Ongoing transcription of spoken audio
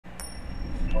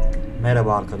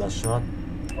Merhaba arkadaşlar.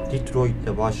 Detroi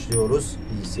ile başlıyoruz.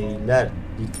 İyi seyirler.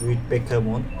 Detroi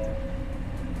Beckham'ın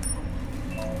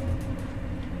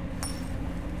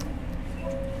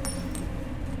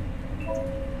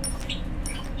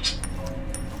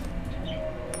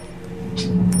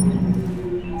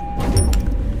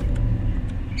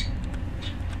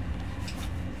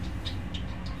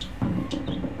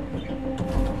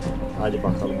hadi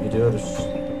bakalım gidiyoruz.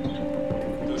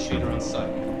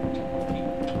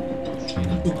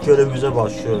 İlk görevimize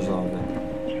başlıyoruz abi.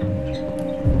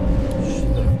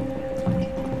 Şimdi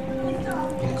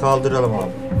bunu kaldıralım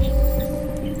abi.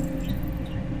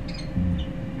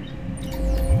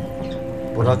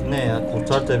 Bırak ne ya?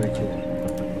 Kurtar tabii ki.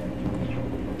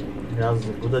 Yazdı.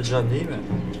 Bu da can değil mi?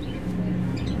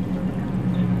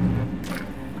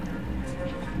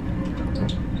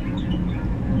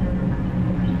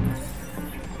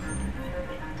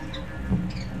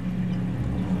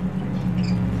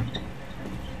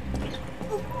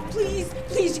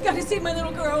 Please, you gotta save my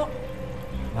little girl.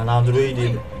 Ben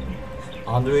android'im.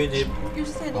 Android'im.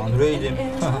 Android'im.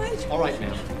 All right, ma'am.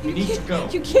 You need to go.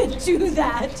 You can't do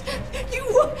that.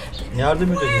 Yardım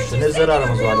ediyoruz işte. Ne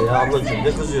zararımız var ya ablacığım,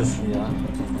 ne kızıyorsun ya?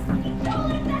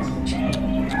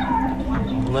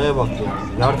 Ablaya bak ya.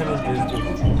 Yardım ediyoruz.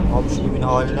 Abi şu evin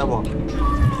haline bak.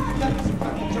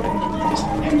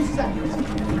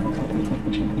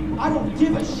 I don't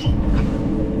give a shit.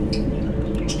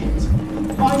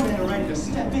 My men are ready to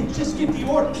step in. Just give the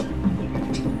order.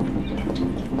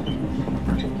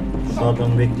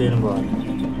 Zaten bekleyelim bari.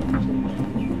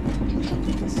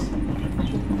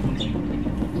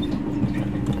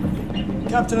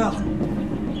 Captain Allen,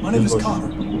 my name is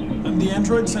Connor. I'm the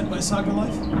android sent by Saga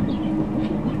Life.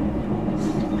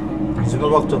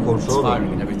 Yüzüme bak da konuş oğlum.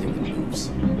 Firing everything that moves.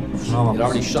 Şuna bak. It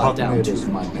already shot down two Takmıyor of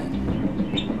my men.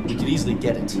 We could easily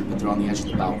get it, but they're on the edge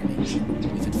of the balcony.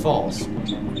 If it falls,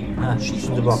 heh,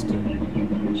 şimdi baktı.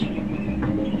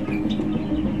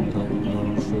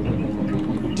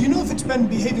 Do you know if it's been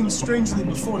behaving strangely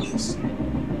before this?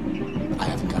 I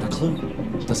haven't got a clue.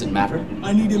 Does it matter?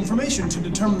 I need information to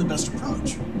determine the best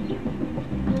approach.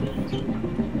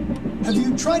 Have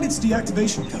you tried its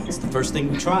deactivation codes? The first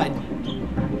thing we tried.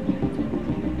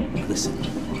 Listen,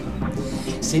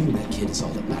 saving that kid is all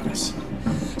that matters.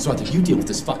 So either you deal with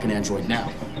this fucking android now,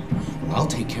 or I'll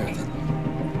take care of it.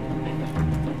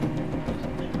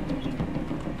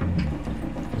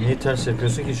 Niye ters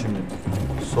yapıyorsun ki şimdi?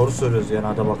 Soru soruyoruz yani,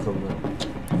 hadi bakalım.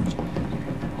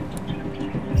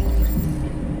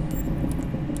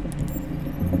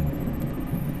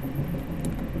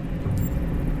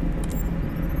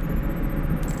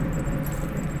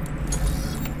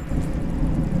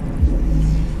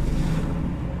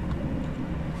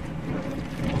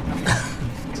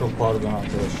 Çok pardon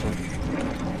arkadaşlar.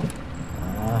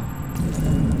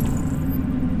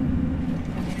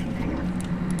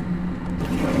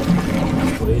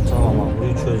 Burayı tamam abi,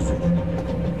 burayı çözdük.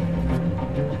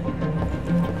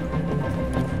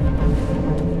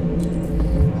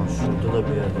 Şurada da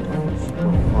bir yerde var.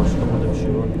 Başka burada bir şey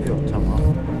var mı? Yok, tamam.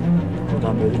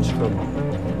 Buradan böyle çıkalım.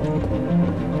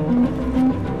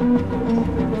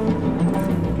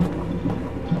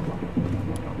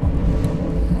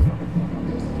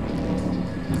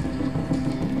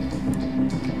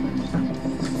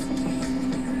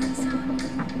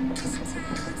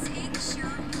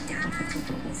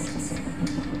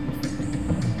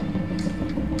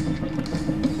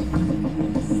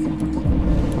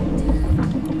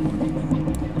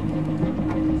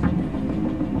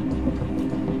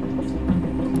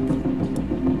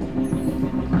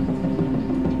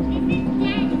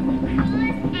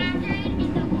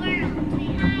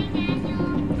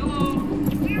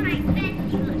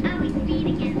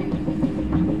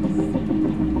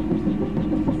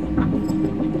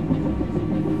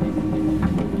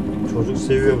 Çocuk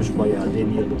seviyormuş bayağı,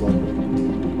 deniyordu bana.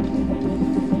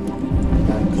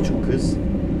 Ben küçük kız.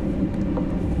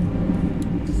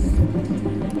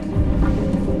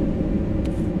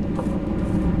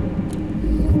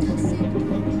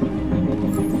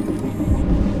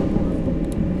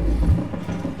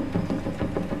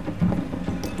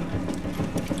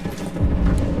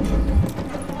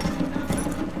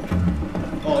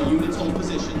 All units hold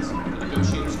positions. The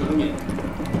negotiators going in.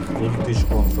 İlk dış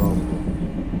kontrol.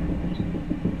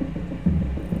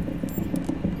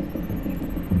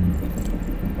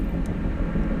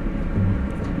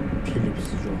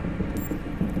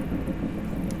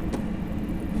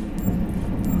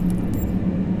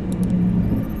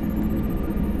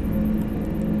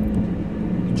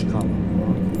 Çıkalım.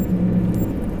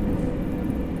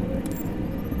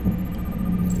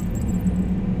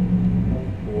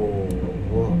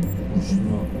 Oo,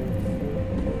 şunu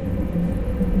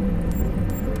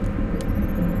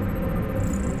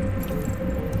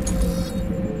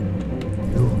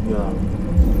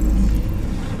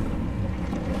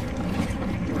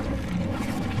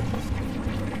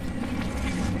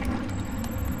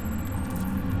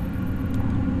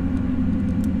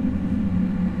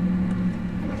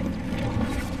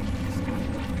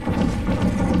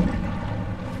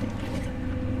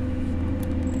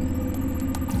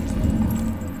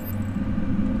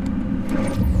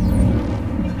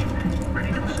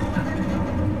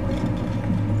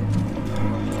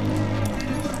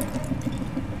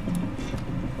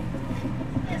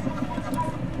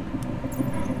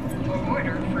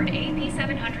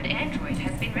 100 Android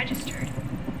has been registered.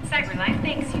 CyberLife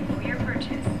thanks you for your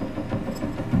purchase.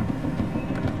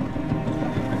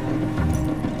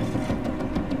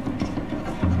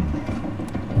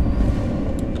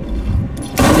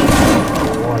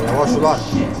 Oo, yavaş ulan.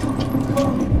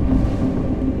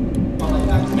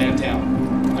 Man down.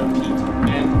 I repeat,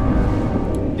 man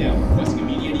down. Requesting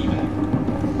immediate evac.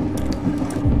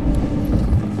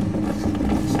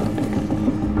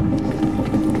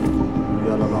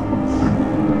 Yaralanmış.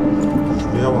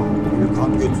 Şuraya bak. Bir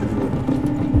kan götürüyor.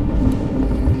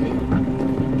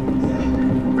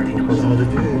 Çok azına da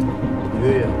diyor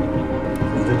ya.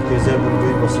 Yüzde gezer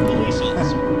bulguyu basın diyor.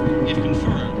 If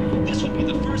confirmed, this would be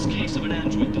the first case of an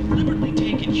android deliberately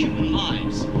taking human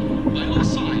lives. By all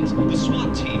signs, the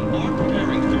SWAT team are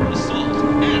preparing for an assault,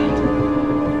 and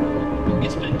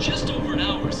it's been just over an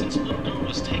hour since a little girl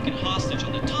was taken hostage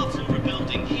on the top floor of a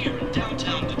building here in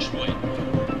downtown Detroit.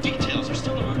 Details are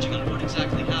still emerging on what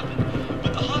exactly happened,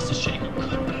 but the hostage taker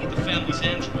could be the family's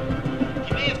android.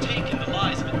 He may have taken the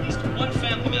lives of at least one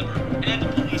family member and a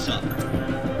police officer.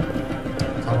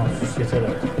 Tamam, sus yeter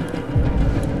artık.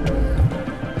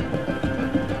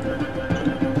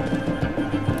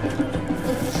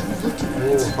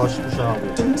 Oo, taşmış abi.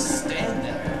 Don't stand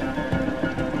there.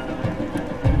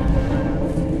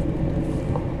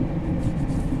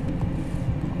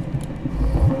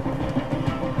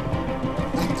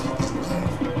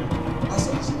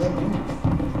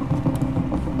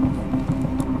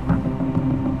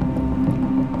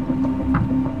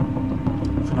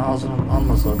 Şunu ağzından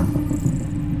almasak.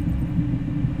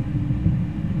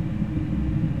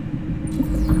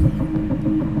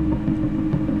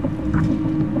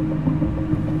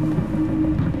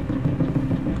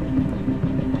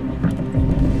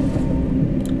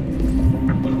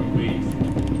 What are we waiting for?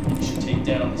 We should take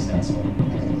down this asshole.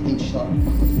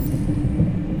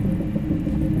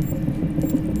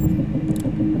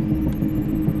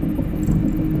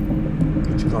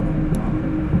 Çıkalım.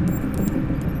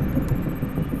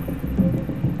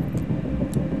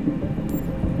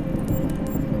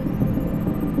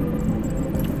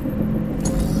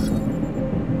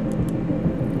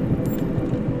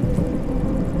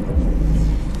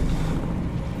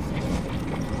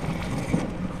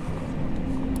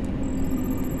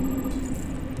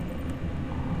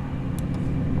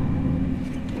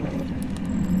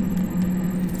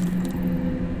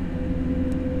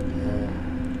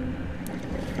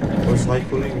 O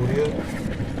Psycho'yu vuruyor.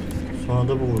 Sonra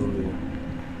da bu vuruluyor.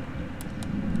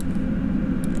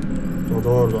 O da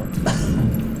orada.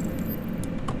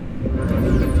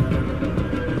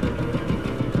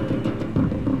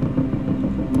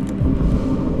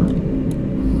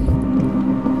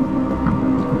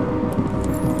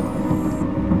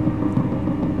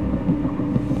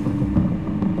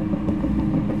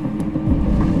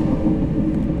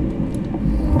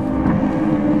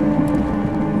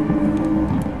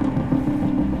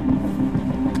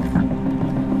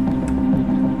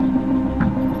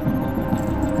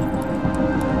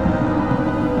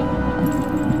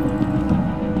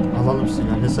 Alalım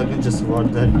silah. Ne sakıncası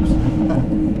var der misin?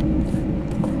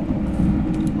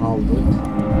 Aldık.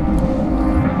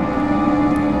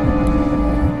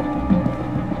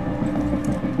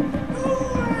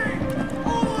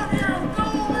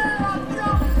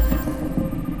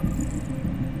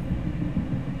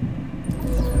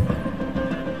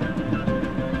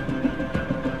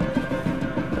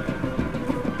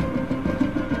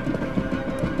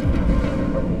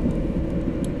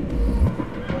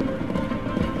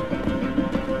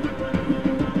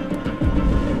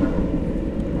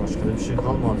 Başka da bir şey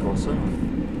kalmadı baksana.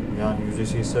 Yani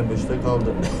 %85'te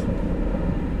kaldı.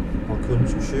 Bakıyorum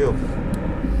hiçbir şey yok.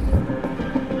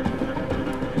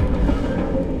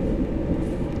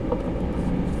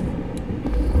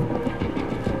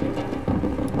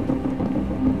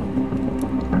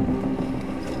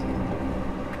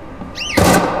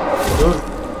 Dur.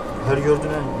 Her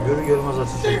gördüğüne görür görmez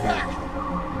ateş ediyor.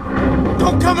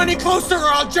 Don't come any closer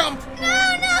or I'll jump! No,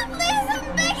 please,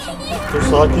 I'm begging you. Dur,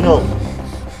 sakin ol.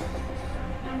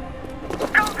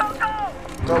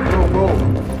 Go, go, go.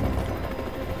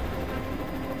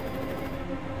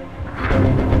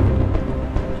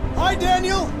 Hi,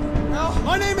 Daniel.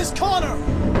 My name is Connor.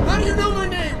 How do you know my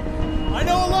name? I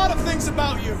know a lot of things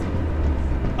about you.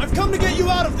 I've come to get you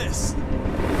out of this.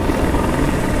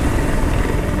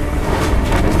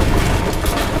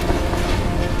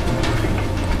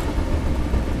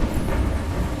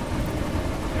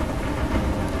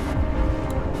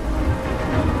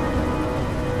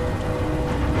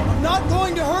 I'm not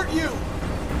going to hurt you.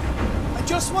 I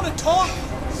just want to talk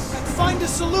and find a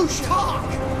solution. Talk!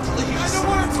 Please. I don't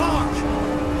want to talk.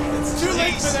 It's too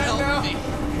late for Please that help now. me.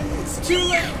 too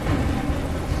late.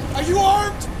 Are you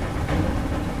armed?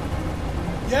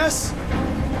 Yes.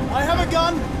 I have a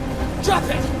gun. Drop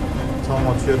it. Tamam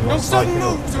atıyorum. No Sakin sudden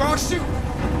ol. moves or I'll shoot.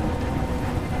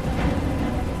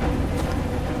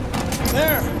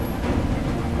 There.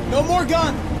 No more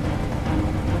gun.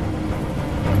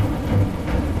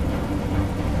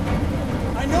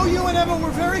 I know you and Emma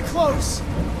were very close.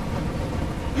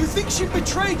 You think she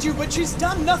betrayed you, but she's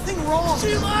done nothing wrong.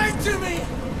 She lied to me.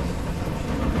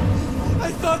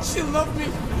 I thought she loved me.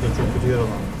 Çok kötü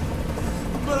yaralandı.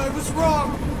 But I was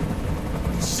wrong.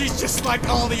 She's just like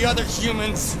all the other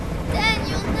humans.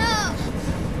 Daniel, no.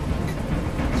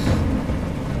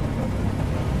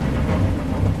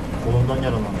 Kolundan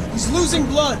yaralanmış. He's losing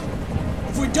blood.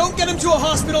 If we don't get him to a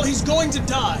hospital, he's going to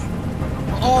die.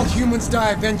 All humans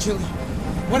die eventually.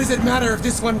 What does it matter if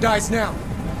this one dies now?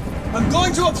 I'm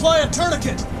going to apply a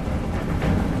tourniquet.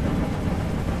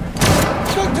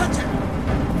 Don't touch him!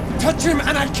 Touch him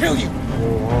and I'll kill you!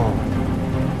 Oha.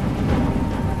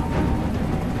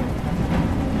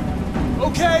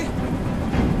 Okay.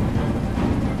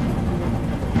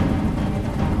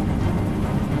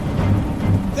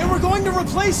 They were going to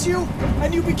replace you,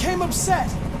 and you became upset.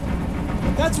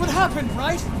 That's what happened,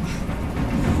 right?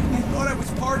 I thought I was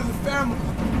part of the family.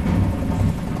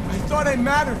 I thought I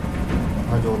mattered.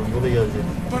 Hadi oğlum bu da gelecek.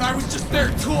 But I was just their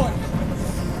toy.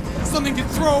 Something to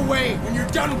throw away when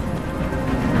you're done with it.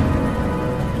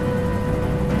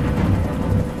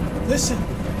 Listen.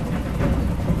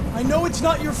 I know it's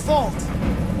not your fault.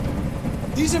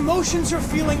 These emotions you're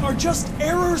feeling are just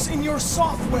errors in your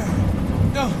software.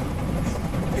 No,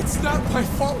 it's not my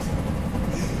fault.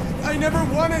 I never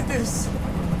wanted this.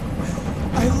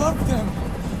 I loved them,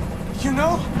 you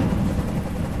know?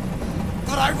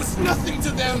 But I was nothing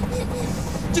to them.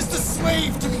 Just a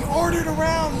slave to be ordered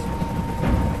around.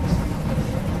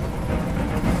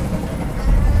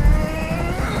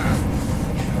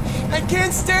 I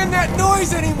can't stand that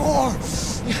noise anymore.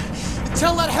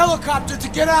 Tell that helicopter to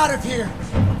get out of here.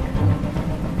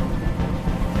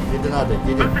 Gidin hadi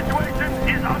gidin.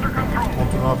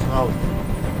 Kontrol altına al.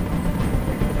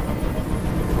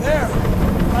 There.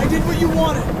 I did what you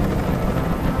wanted.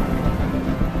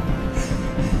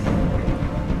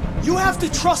 You have to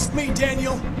trust me,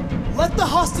 Daniel. Let the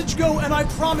hostage go and I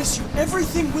promise you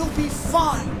everything will be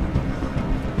fine.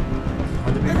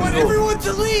 Hadi bir I want güzel ol. everyone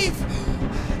to leave.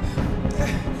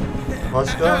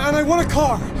 Başka? And I want a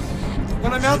car.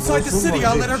 When I'm outside the city,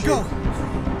 I'll let her go.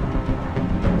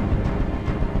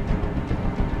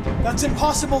 That's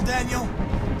impossible, Daniel.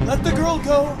 Let the girl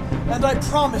go, and I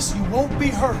promise you won't be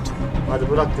hurt. Hadi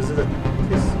bırak kızı da.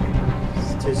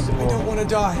 Teslim I don't ol. want to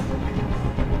die.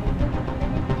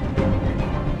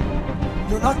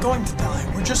 You're not going to die.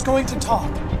 We're just going to talk.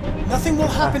 Nothing will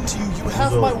happen to you. You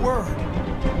have my word.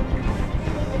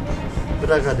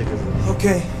 Bırak hadi kızı.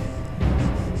 Okay.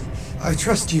 I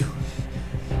trust you.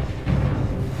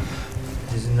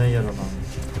 Dizinden yaralandı.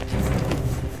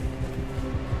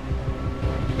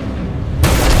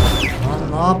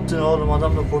 Lan ne yaptın oğlum?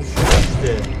 Adamla konuşuyor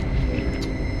işte.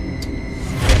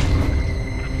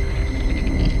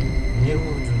 Niye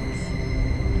vurdunuz?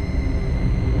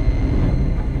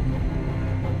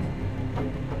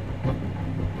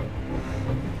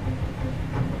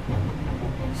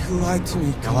 You lied to me,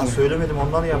 Ama Connor. söylemedim,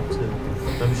 onlar yaptı.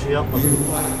 Ben bir şey yapmadım. You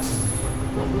lied.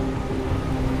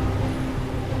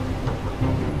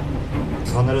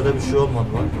 Kamerada bir şey olmadı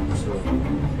bak.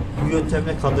 Bu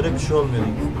yöntemle kadere bir şey olmuyor.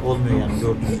 Olmuyor yani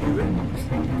gördüğünüz gibi.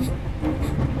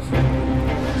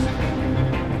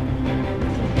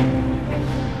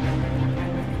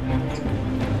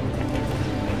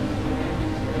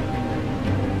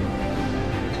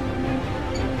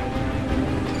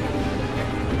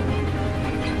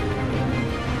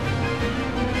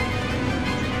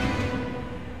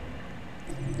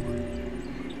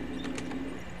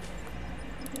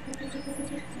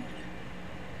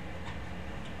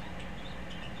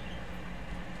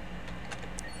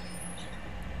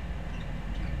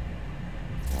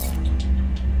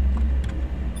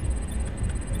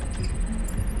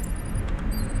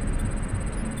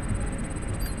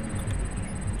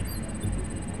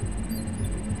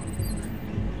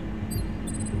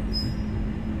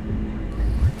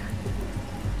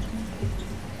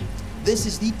 This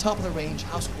is the top-of-the-range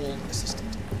household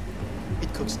assistant.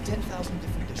 It cooks 10,000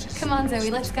 different dishes. Come on, Zoe,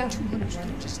 let's go. 200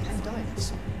 languages and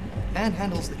diets. And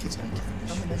handles the kids'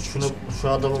 Şunu, şu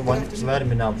adamı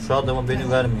vermeyin abi. Şu adamı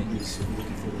beni vermeyin.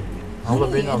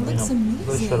 Abla beni al, beni al.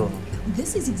 Boş ver onu.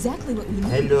 This is exactly what we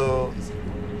need. Hello.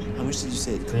 How much did you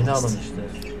say it Beni alın cost?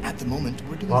 işte. At the moment,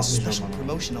 we're doing a Bakmayacağım special bana.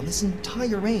 promotion on this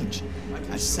entire range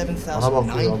at Bana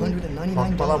bakıyor abi.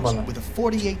 Bak bana. $7,999 with a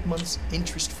 48 months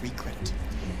interest-free credit.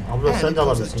 Abla sen And de it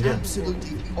covers alabilirsin gel. absolutely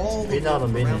all the Beni alın,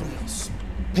 work beni. around the house.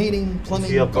 Painting, plumbing,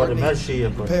 Ütü yaparım, her gardening, şeyi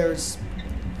yaparım. repairs.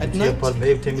 At Ütü night, yaparım,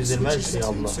 ev temizlerim, her switches şeyi to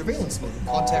abla. surveillance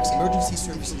mode. Contacts emergency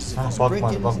services if Ha, there's a bakma,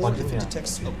 break-in bak or bakayım if it ya.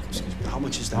 detects smoke. How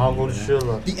much is that? Ha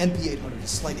konuşuyorlar. The MP800 is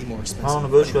slightly more expensive. Ha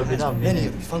onu boş but ver it beni has al many beni.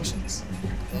 other functions.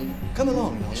 Come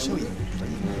along and I'll show you.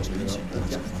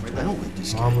 I don't like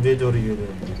this Ha guy. buraya doğru geliyor.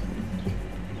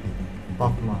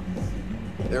 Bakma.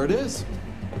 There it is.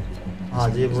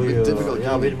 Hadi buyur.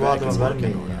 Ya bir bu adama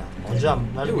vermeyin ya. Hocam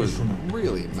It vermeyin was şunu.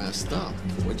 really messed up.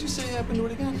 What'd you say happened to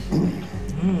it again?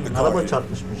 Araba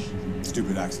çarpmışmış.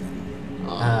 Stupid accident.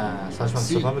 Ha saçma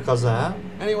see. sapan bir kaza ha.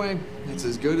 Anyway, it's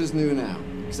as good as new now,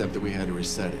 except that we had to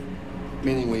reset it.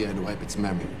 Meaning we had to wipe its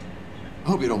memory. I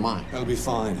hope you don't mind. That'll be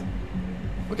fine.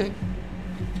 Okay.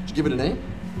 Did you give it a name?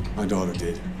 My daughter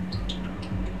did.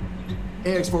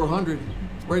 AX400.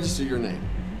 Register your name.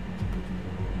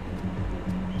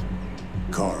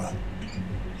 Kara.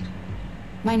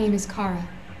 My name is Kara.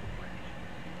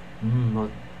 Bak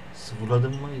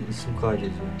sıfırladın mı isim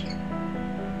kaydediyor.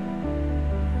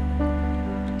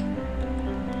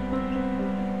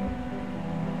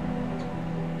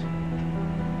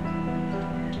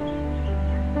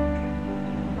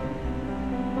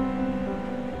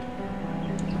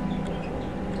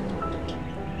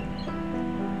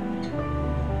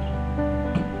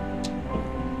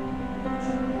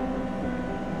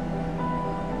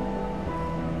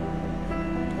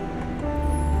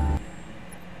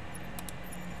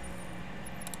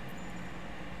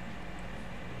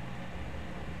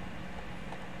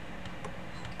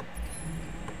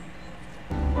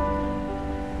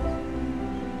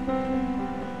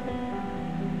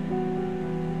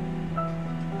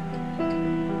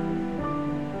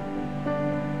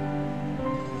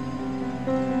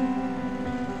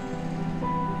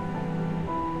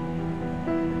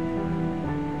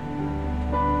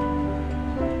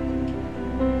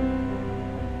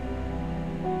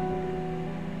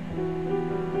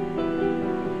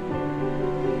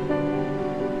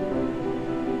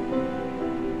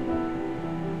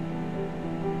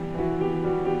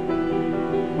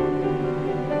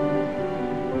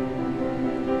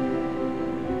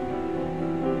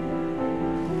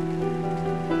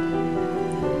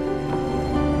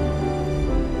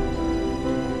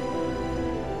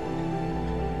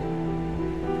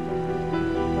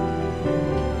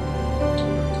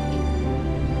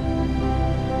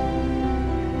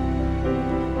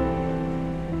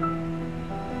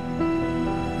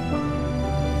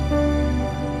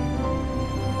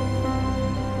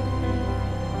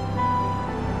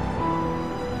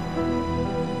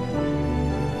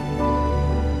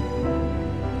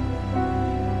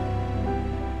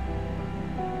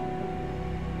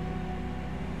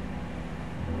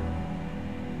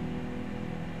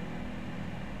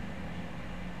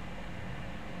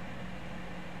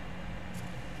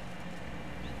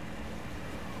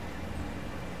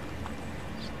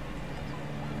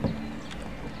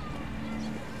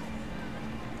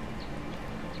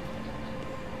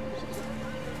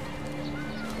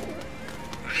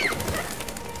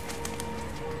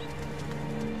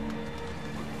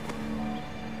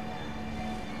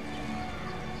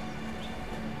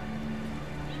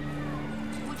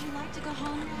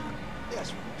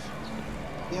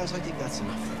 Yes, I think that's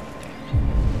enough.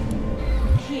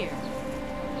 Here.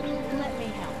 Let me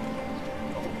help.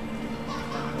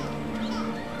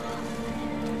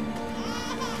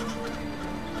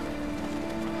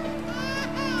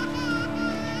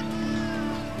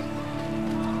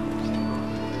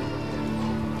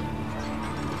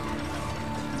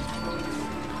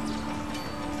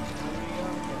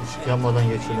 Işık yanmadan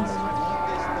geçelim.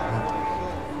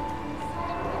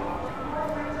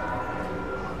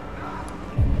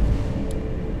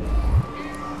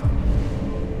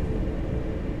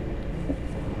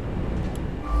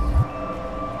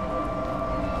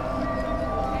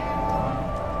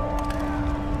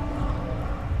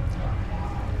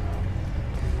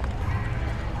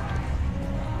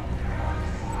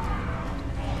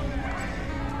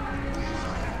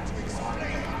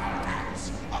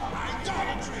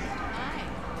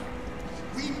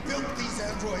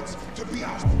 To be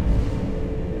our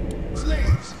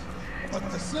slaves, but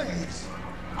the slaves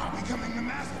are becoming the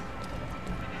master.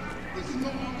 We can no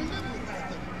longer live without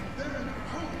them. They're in our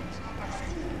homes, our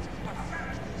schools, our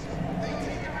factories. They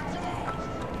take our jobs.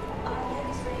 Our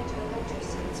next range of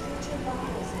electricians future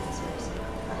vital sensors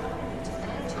allowing to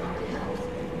monitor health,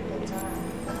 the time,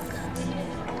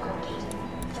 continue, cocaine,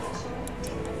 pressure,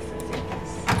 temperature,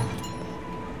 fitness.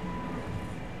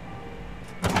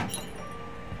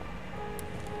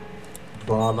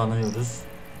 Bağlanıyoruz.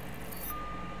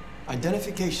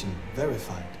 Identification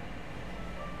verified.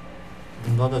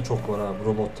 Bunda da çok var abi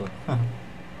robotta.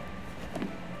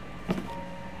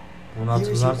 Bunu Here is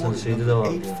your hatırlarsanız order şeyde de number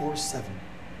vardı. 847.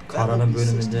 Kara'nın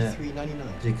bölümünde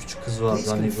 $63.99. bir küçük kız vardı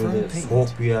Please hani confirm böyle payment.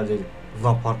 soğuk bir yerdeydi.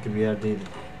 Luna Park gibi bir yerdeydi.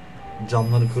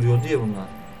 Camları kırıyordu ya bunlar.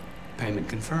 Payment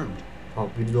confirmed.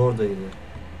 Bak biri de oradaydı.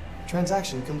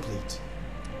 Transaction complete.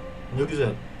 Ne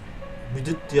güzel. Bir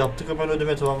de yaptık hemen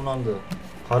ödeme tamamlandı.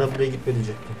 Para bile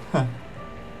gitmeyecekti.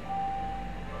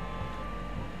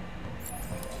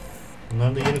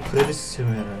 Bunların da yeni kredi sistemi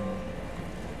herhalde.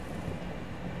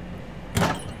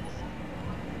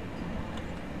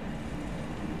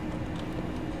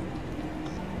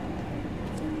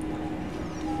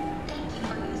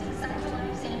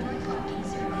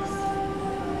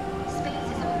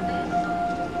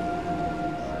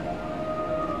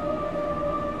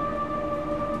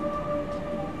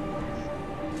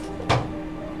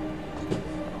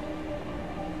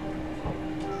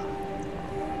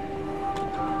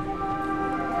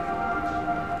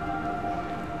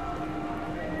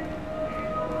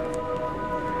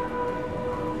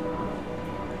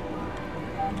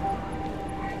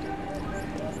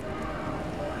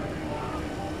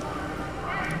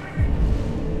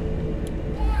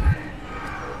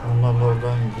 Onlarla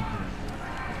oradan gitmiyor.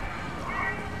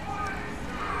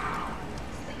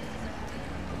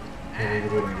 Nereye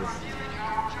gidiyorum diyor.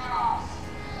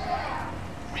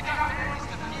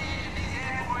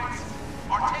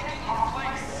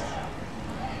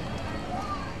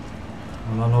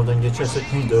 Onların oradan geçersek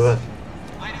beni döver.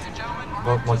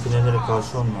 Bak makinelere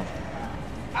karşı onlar.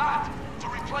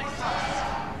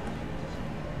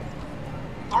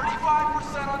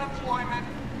 35% unemployment,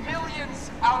 millions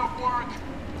out of work.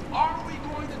 Are we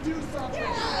going to do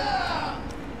something?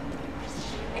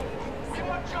 We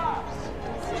want jobs.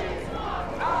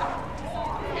 Not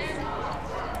more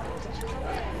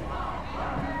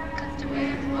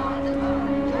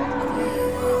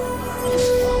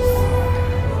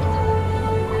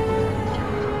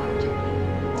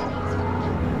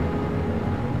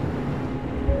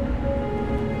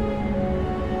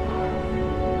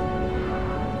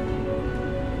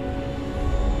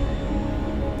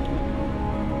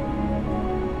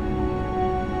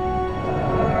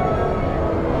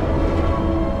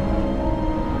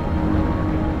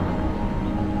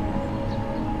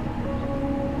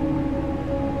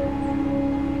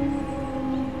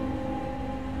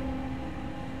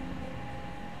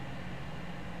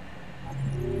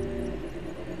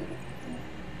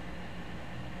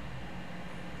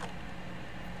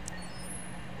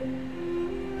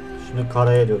Şimdi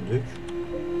karaya döndük.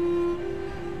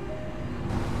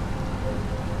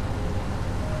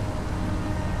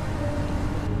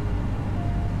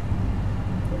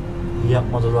 İyi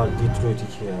yapmadılar Detroi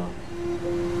 2 ya.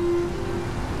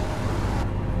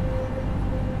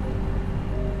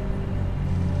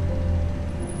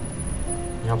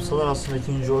 Yapsalar aslında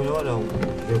ikinci oyunu var ya,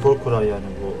 rekor kurar yani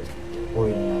bu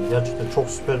oyun yani. Gerçekten çok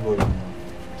süper bir oyun ya.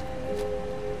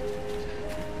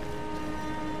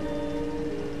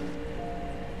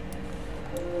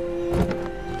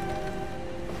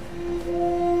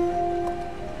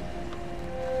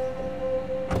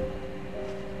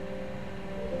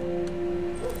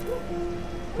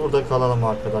 Burada kalalım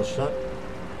arkadaşlar.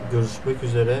 Görüşmek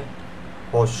üzere.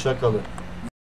 Hoşça kalın.